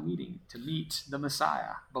MLM-style meeting to meet the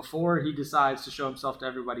Messiah before he decides to show himself to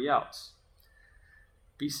everybody else,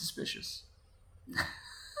 be suspicious.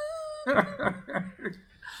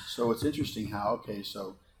 So it's interesting how, okay,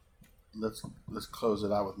 so let's close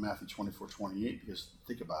it out with Matthew 24:28, because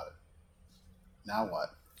think about it. Now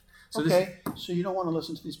what? So so you don't want to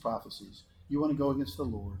listen to these prophecies. You want to go against the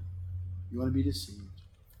Lord. You want to be deceived.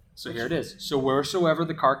 So here it is. So wheresoever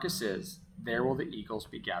the carcass is, there will the eagles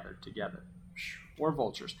be gathered together. Or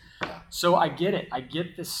vultures. So I get it. I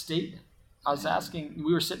get this statement. I was asking,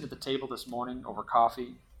 we were sitting at the table this morning over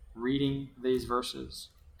coffee, reading these verses,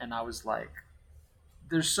 and I was like,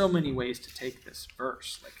 there's so many ways to take this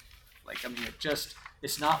verse. Like I mean,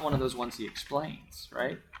 it's not one of those ones he explains,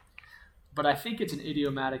 right? But I think it's an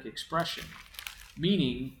idiomatic expression,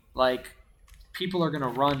 meaning like people are going to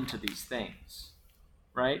run to these things,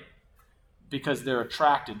 right? Because they're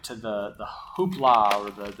attracted to the hoopla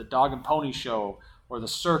or the dog and pony show or the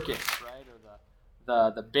circus, right?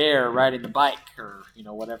 Or the bear riding the bike or,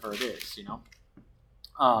 whatever it is,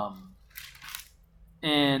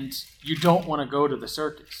 And you don't want to go to the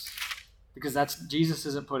circus because Jesus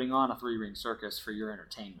isn't putting on a 3-ring circus for your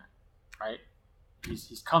entertainment, right?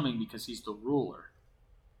 He's coming because he's the ruler,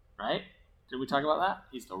 right? Did we talk about that?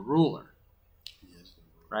 He's the ruler,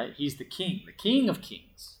 right? He's the king of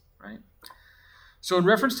kings, right? So in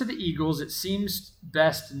reference to the eagles, it seems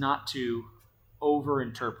best not to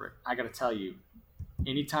overinterpret. I got to tell you,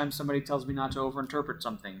 anytime somebody tells me not to overinterpret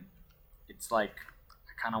something, it's like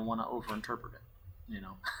I kind of want to overinterpret it,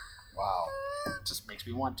 Wow. It just makes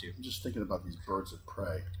me want to. I'm just thinking about these birds of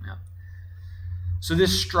prey. Yeah. So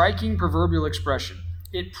this striking proverbial expression,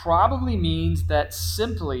 it probably means that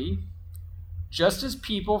simply, just as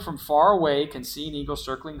people from far away can see an eagle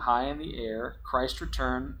circling high in the air, Christ's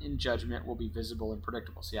return in judgment will be visible and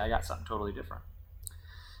predictable. See, I got something totally different.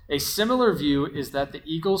 A similar view is that the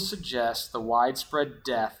eagles suggest the widespread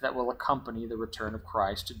death that will accompany the return of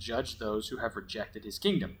Christ to judge those who have rejected his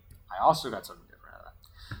kingdom. I also got something different out of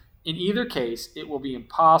that. In either case, it will be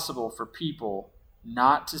impossible for people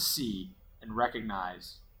not to see and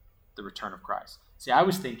recognize the return of Christ. See, I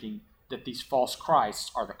was thinking that these false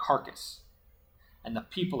Christs are the carcass, and the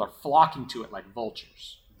people are flocking to it like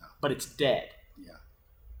vultures. No. But it's dead. Yeah.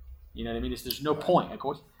 You know what I mean? There's no point. Of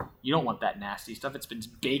course, you don't want that nasty stuff. It's been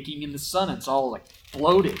baking in the sun. It's all like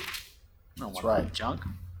bloated. You don't want that junk.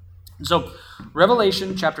 So,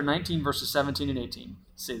 Revelation chapter 19, verses 17 and 18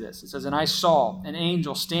 say this. It says, "And I saw an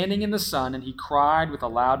angel standing in the sun, and he cried with a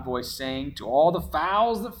loud voice, saying to all the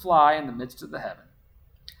fowls that fly in the midst of the heaven,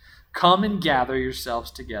 Come and gather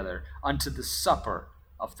yourselves together unto the supper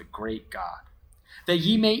of the great God, that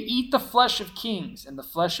ye may eat the flesh of kings, and the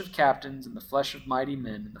flesh of captains, and the flesh of mighty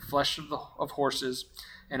men, and the flesh of horses,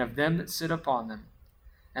 and of them that sit upon them,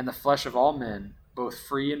 and the flesh of all men, both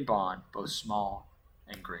free and bond, both small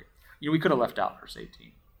and great." We could have left out verse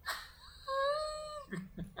 18.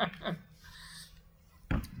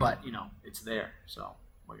 But, it's there, so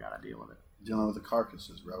we got to deal with it. Dealing with the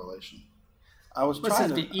carcasses, Revelation. I was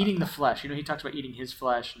trying to... eating the flesh. He talks about eating his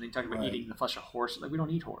flesh, and then he talks about eating the flesh of horse. Like, we don't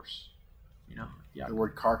eat horse. Yeah. The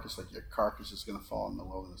word carcass, like your carcass is going to fall in the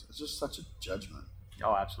wilderness. It's just such a judgment.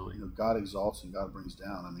 Oh, absolutely. God exalts and God brings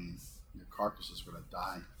down. I mean, your carcass is going to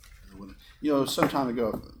die. Some time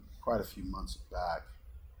ago, quite a few months back,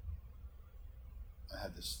 I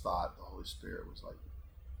had this thought. The Holy Spirit was like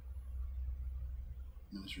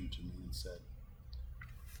ministering to me and said,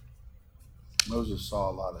 Moses saw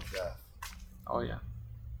a lot of death. Oh, yeah.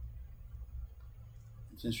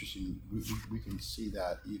 It's interesting. We can see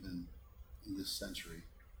that even in this century.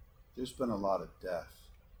 There's been a lot of death.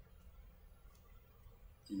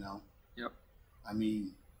 Yep. I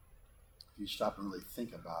mean, if you stop and really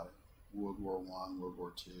think about it, World War I, World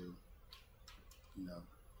War II,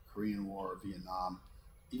 Korean War, Vietnam.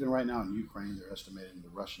 Even right now in Ukraine, they're estimating the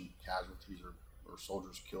Russian casualties or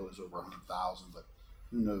soldiers killed is over 100,000, but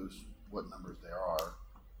who knows what numbers there are.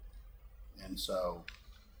 And so,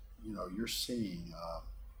 you're seeing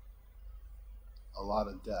a lot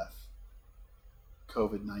of death.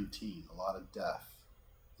 COVID-19, a lot of death.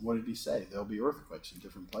 What did he say? There'll be earthquakes in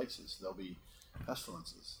different places. There'll be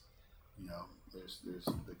pestilences. There's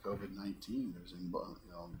the COVID-19.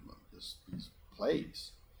 There's these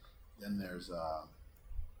plagues. Then there's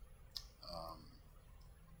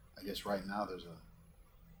I guess right now there's a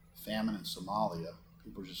famine in Somalia.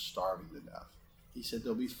 People are just starving to death. He said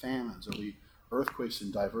there'll be famines, there'll be earthquakes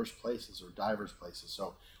in diverse places or divers places.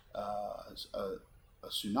 So a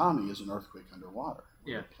tsunami is an earthquake underwater.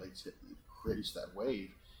 When the plates hit and it creates that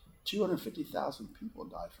wave. 250,000 people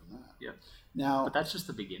died from that. Yep. Now, but that's just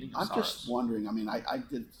the beginning of I'm SARS. just wondering, I mean, I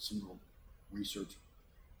did some little research,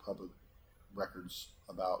 public records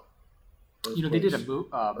about earthquakes. You know, they did a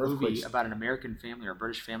movie about an American family or a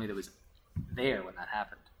British family that was there when that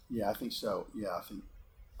happened. Yeah, I think so. Yeah, I think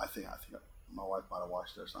my wife might have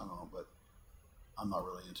watched this. I don't know, but I'm not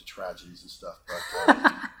really into tragedies and stuff. But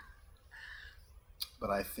but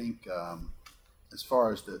I think as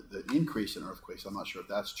far as the increase in earthquakes, I'm not sure if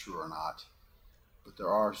that's true or not. But there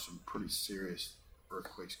are some pretty serious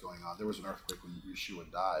earthquakes going on. There was an earthquake when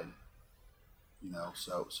Yeshua died. You know,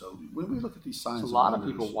 so when we look at these signs, there's a lot of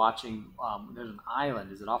people watching. There's an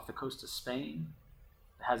island. Is it off the coast of Spain?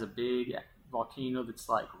 It has a big volcano that's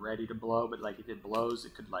like ready to blow, but like if it blows,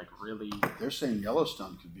 it could like really. They're saying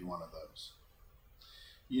Yellowstone could be one of those.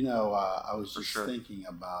 You know, I was just thinking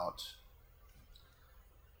about.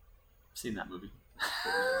 I've seen that movie.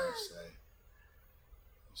 What was I going to say?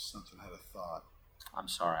 Something I had a thought. I'm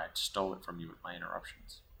sorry, I stole it from you with my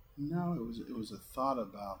interruptions. No, it was a thought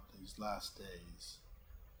about these last days,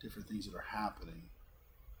 different things that are happening,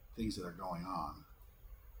 things that are going on.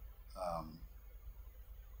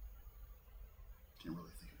 Can't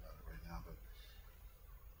really think about it right now, but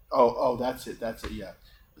oh, that's it. Yeah,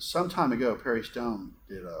 some time ago, Perry Stone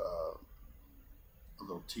did a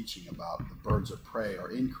little teaching about the birds of prey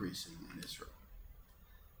are increasing in Israel,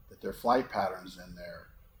 that their flight patterns and their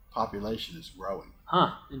population is growing.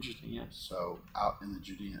 Huh, interesting, yeah. So out in the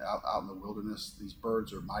Judean, out in the wilderness, these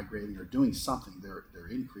birds are migrating or doing something. They're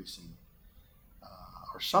increasing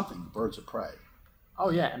or something, birds of prey.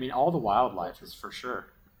 Oh, yeah. I mean, all the wildlife is for sure.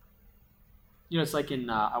 You know, it's like in,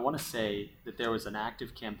 I want to say that there was an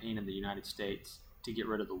active campaign in the United States to get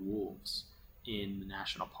rid of the wolves in the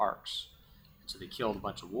national parks. So they killed a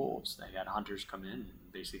bunch of wolves. They had hunters come in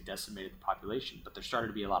and basically decimated the population. But there started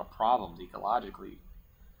to be a lot of problems ecologically.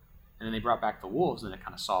 And then they brought back the wolves, and it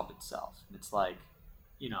kind of solved itself. And it's like,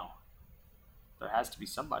 you know, there has to be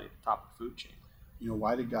somebody at the top of the food chain. You know,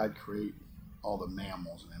 why did God create all the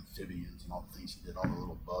mammals and amphibians and all the things he did, all the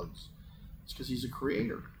little bugs? It's because he's a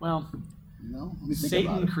creator. Well, you know, let me think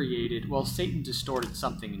Satan about it. created, well, Satan distorted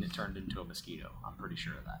something and it turned into a mosquito. I'm pretty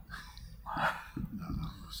sure of that. No,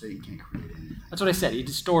 Satan can't create anything. That's what I said. He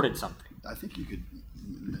distorted something. I think you could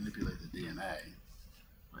manipulate the DNA.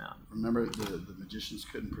 Yeah. Remember the magicians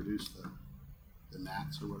couldn't produce the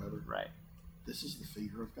gnats or whatever? Right. This is the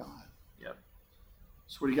finger of God. Yep.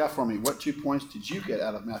 So what do you got for me? What 2 points did you get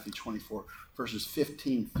out of Matthew 24, verses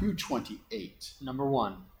 15 through 28? Number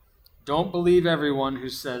 1, don't believe everyone who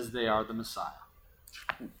says they are the Messiah.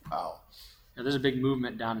 Wow. Now, there's a big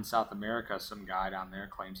movement down in South America. Some guy down there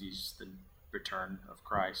claims he's the return of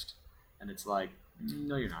Christ. And it's like,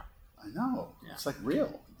 no, you're not. I know. Yeah. It's like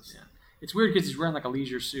real. Yeah. It's weird because he's wearing like a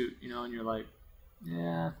leisure suit, you know, and you're like,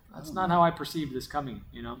 yeah, that's not how I perceived this coming,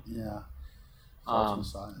 you know? Yeah.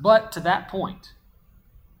 But to that point,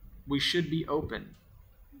 we should be open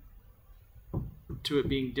to it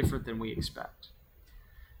being different than we expect.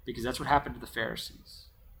 Because that's what happened to the Pharisees,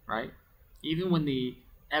 right? Even when the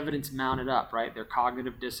evidence mounted up, right, their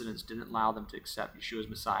cognitive dissonance didn't allow them to accept Yeshua's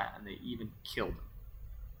Messiah, and they even killed him.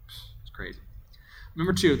 It's crazy.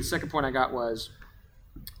 Number 2, the second point I got was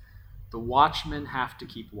the watchmen have to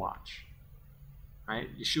keep watch, right?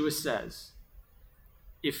 Yeshua says,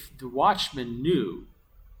 if the watchman knew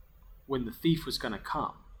when the thief was going to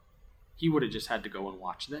come, he would have just had to go and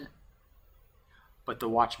watch then. But the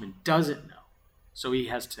watchman doesn't know, so he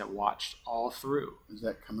has to watch all through. Is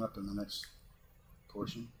that coming up in the next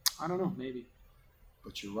portion? I don't know, maybe.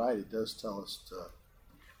 But you're right, it does tell us to,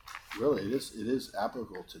 really, it is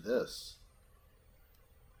applicable to this.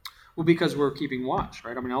 Well, because we're keeping watch,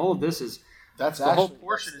 right? I mean, all of this is, that's the actually, whole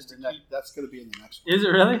portion is to keep. That's going to be in the next one. Is it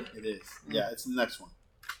really? It is. Yeah, it's in the next one.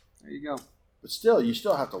 There you go. But still, you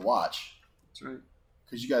still have to watch. That's right.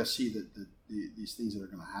 Because you got to see these things that are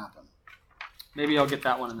going to happen. Maybe I'll get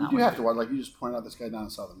that one and that one. You have to watch, like you just pointed out, this guy down in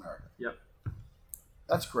South America. Yep.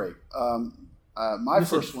 That's great. My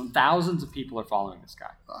first one. Thousands of people are following this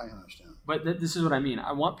guy. I understand. But this is what I mean.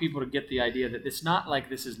 I want people to get the idea that it's not like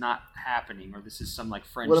this is not happening or this is some like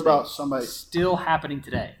French What about thing. somebody It's still happening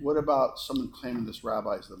today? What about someone claiming this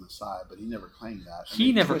rabbi is the Messiah, but he never claimed that? and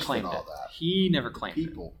He they never twisted claimed all it. that. He never claimed it.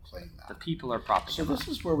 People claim that. The people are propping So him up. this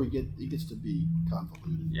is where it gets to be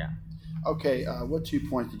convoluted. Yeah. Okay, what 2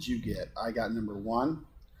 points did you get? I got number 1.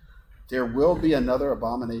 There will be another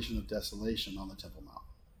abomination of desolation on the Temple Mount.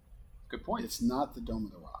 Good point. It's not the Dome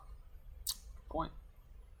of the Rock. Good point.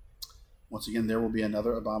 Once again, there will be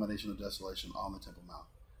another abomination of desolation on the Temple Mount.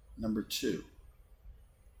 Number 2,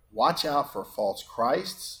 watch out for false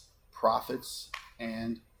Christs, prophets,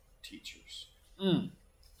 and teachers.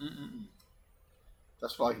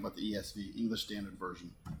 That's what I like about the ESV, English Standard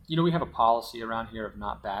Version. You know, we have a policy around here of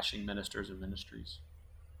not bashing ministers and ministries.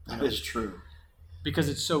 That is true. Because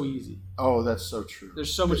it's so easy. Oh, that's so true.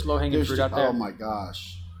 There's so much low-hanging fruit out there. Oh, my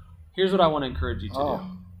gosh. Here's what I want to encourage you to do.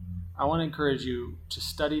 I want to encourage you to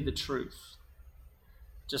study the truth.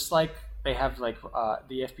 Just like they have the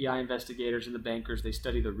FBI investigators and the bankers, they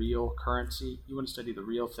study the real currency. You want to study the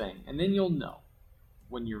real thing. And then you'll know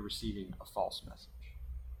when you're receiving a false message.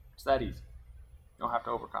 It's that easy. You don't have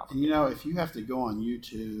to overcomplicate. And you know, if you have to go on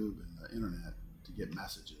YouTube and the internet to get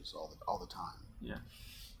messages all the time, yeah,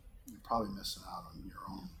 you're probably missing out on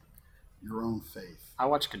your own faith. I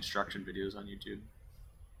watch construction videos on YouTube.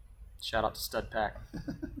 Shout out to Stud Pack.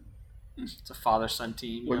 It's a father-son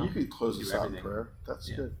team. You can close this out in prayer. That's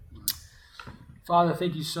good. Father,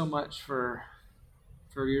 thank you so much for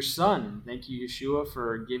your son. Thank you, Yeshua,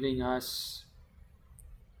 for giving us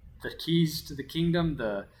the keys to the kingdom,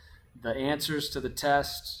 the answers to the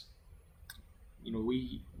test. You know,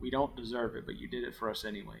 we don't deserve it, but you did it for us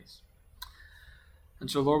anyways. And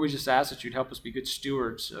so, Lord, we just ask that you'd help us be good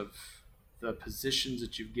stewards of the positions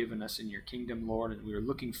that you've given us in your kingdom, Lord, and we are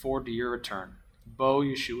looking forward to your return. Bo,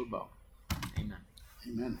 Yeshua, Bo. Amen.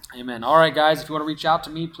 Amen. Amen. All right, guys, if you want to reach out to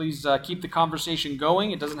me, please keep the conversation going.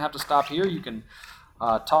 It doesn't have to stop here. You can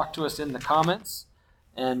talk to us in the comments.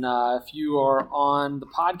 And if you are on the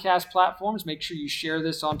podcast platforms, make sure you share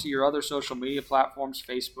this onto your other social media platforms,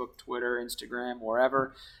 Facebook, Twitter, Instagram,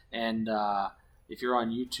 wherever. And if you're on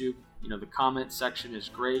YouTube, you know, the comment section is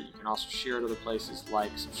great. You can also share it other places, like,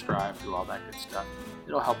 subscribe, do all that good stuff.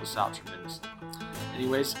 It'll help us out tremendously.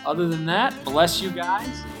 Anyways, other than that, bless you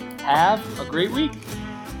guys. Have a great week.